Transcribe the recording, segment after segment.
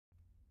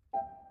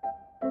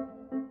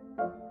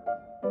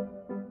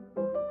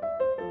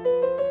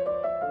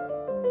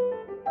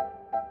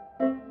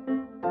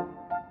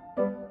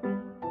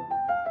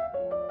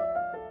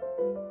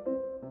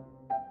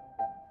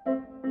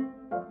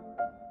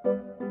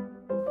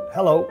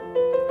Hello,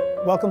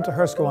 welcome to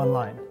Spenco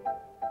Online,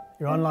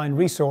 your online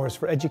resource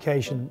for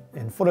education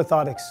in foot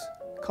orthotics,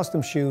 custom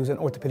shoes and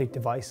orthopedic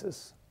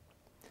devices.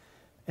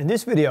 In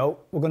this video,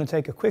 we're going to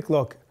take a quick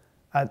look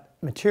at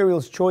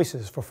materials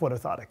choices for foot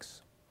orthotics.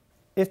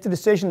 If the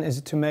decision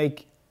is to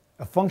make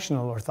a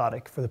functional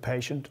orthotic for the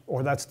patient,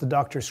 or that's the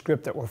doctor's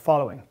script that we're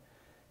following,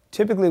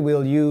 typically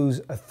we'll use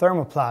a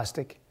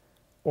thermoplastic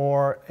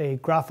or a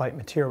graphite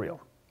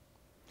material.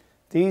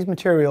 These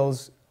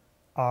materials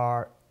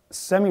are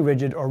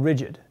semi-rigid or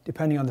rigid,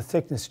 depending on the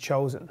thickness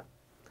chosen.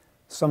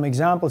 Some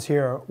examples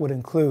here would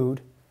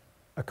include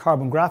a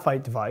carbon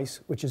graphite device,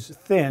 which is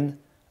thin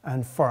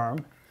and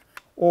firm,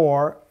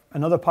 or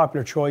another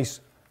popular choice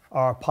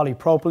are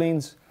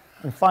polypropylenes,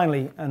 and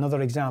finally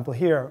another example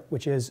here,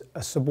 which is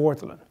a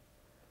subortholine.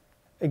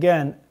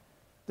 Again,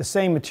 the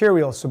same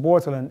material,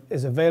 subortholine,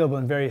 is available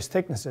in various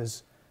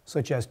thicknesses,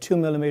 such as 2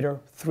 mm,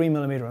 3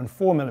 mm, and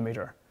 4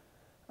 mm.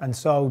 And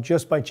so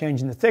just by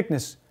changing the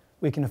thickness,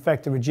 we can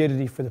affect the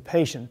rigidity for the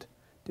patient,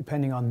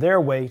 depending on their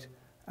weight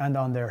and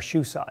on their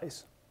shoe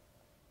size.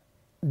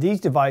 These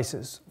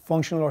devices,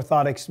 functional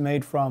orthotics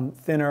made from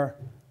thinner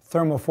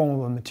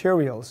thermoformable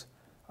materials,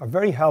 are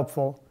very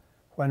helpful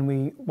when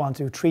we want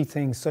to treat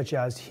things such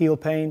as heel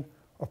pain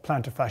or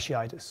plantar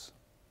fasciitis.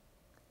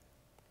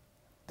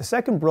 The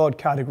second broad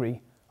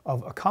category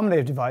of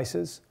accommodative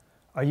devices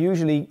are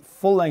usually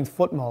full-length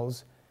foot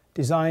molds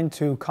designed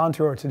to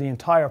contour to the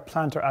entire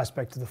plantar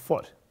aspect of the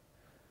foot.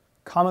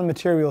 Common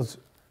materials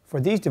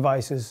for these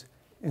devices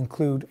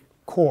include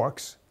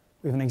corks.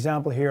 We have an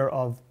example here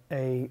of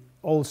an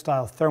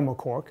old-style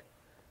thermocork,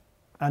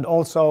 and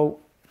also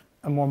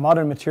a more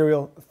modern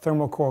material,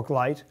 thermocork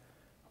light,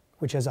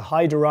 which has a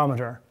high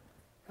durometer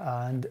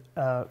and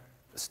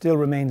still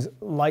remains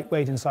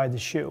lightweight inside the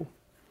shoe.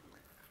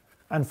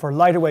 And for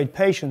lighter weight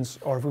patients,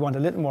 or if we want a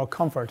little more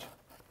comfort,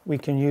 we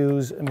can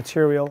use a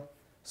material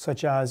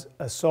such as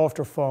a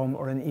softer foam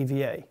or an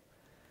EVA.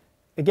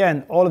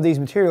 Again, all of these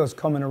materials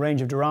come in a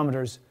range of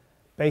durometers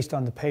based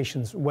on the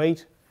patient's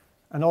weight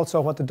and also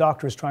what the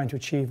doctor is trying to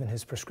achieve in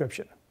his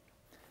prescription.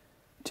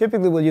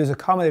 Typically, we'll use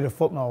accommodative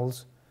foot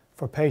molds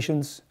for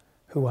patients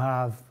who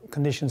have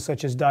conditions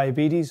such as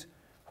diabetes,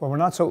 where we're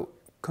not so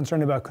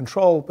concerned about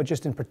control, but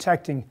just in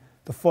protecting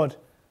the foot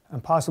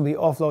and possibly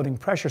offloading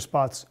pressure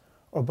spots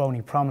or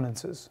bony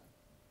prominences.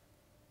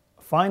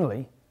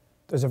 Finally,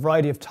 there's a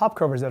variety of top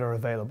covers that are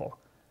available,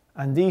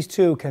 and these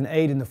too can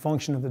aid in the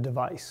function of the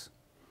device.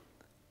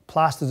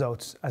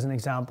 Plastazotes, as an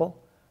example,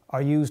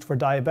 are used for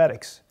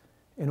diabetics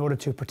in order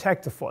to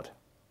protect the foot.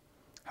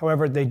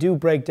 However, they do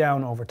break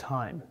down over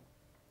time.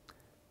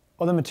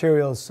 Other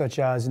materials such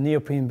as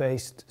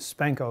neoprene-based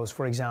Spencos,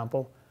 for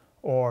example,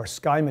 or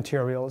Sky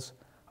materials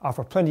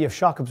offer plenty of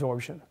shock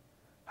absorption.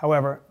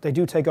 However, they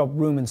do take up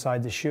room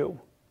inside the shoe.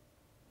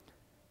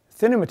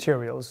 Thinner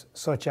materials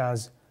such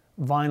as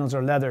vinyls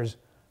or leathers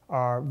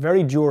are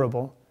very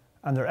durable,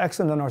 and they're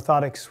excellent on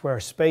orthotics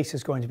where space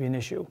is going to be an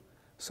issue,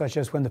 such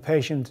as when the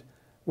patient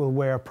will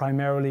wear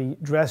primarily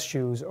dress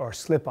shoes or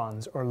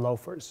slip-ons or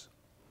loafers.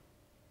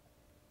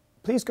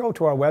 Please go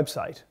to our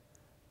website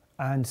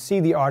and see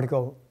the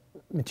article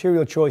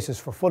Material Choices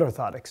for Foot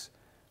Orthotics,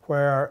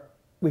 where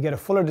we get a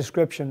fuller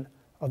description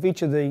of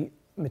each of the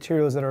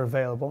materials that are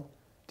available,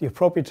 the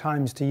appropriate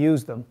times to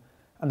use them,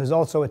 and there's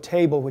also a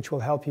table which will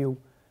help you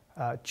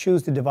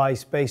choose the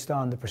device based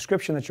on the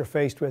prescription that you're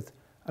faced with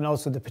and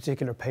also the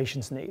particular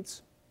patient's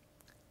needs.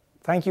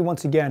 Thank you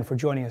once again for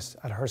joining us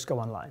at Spenco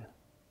Online.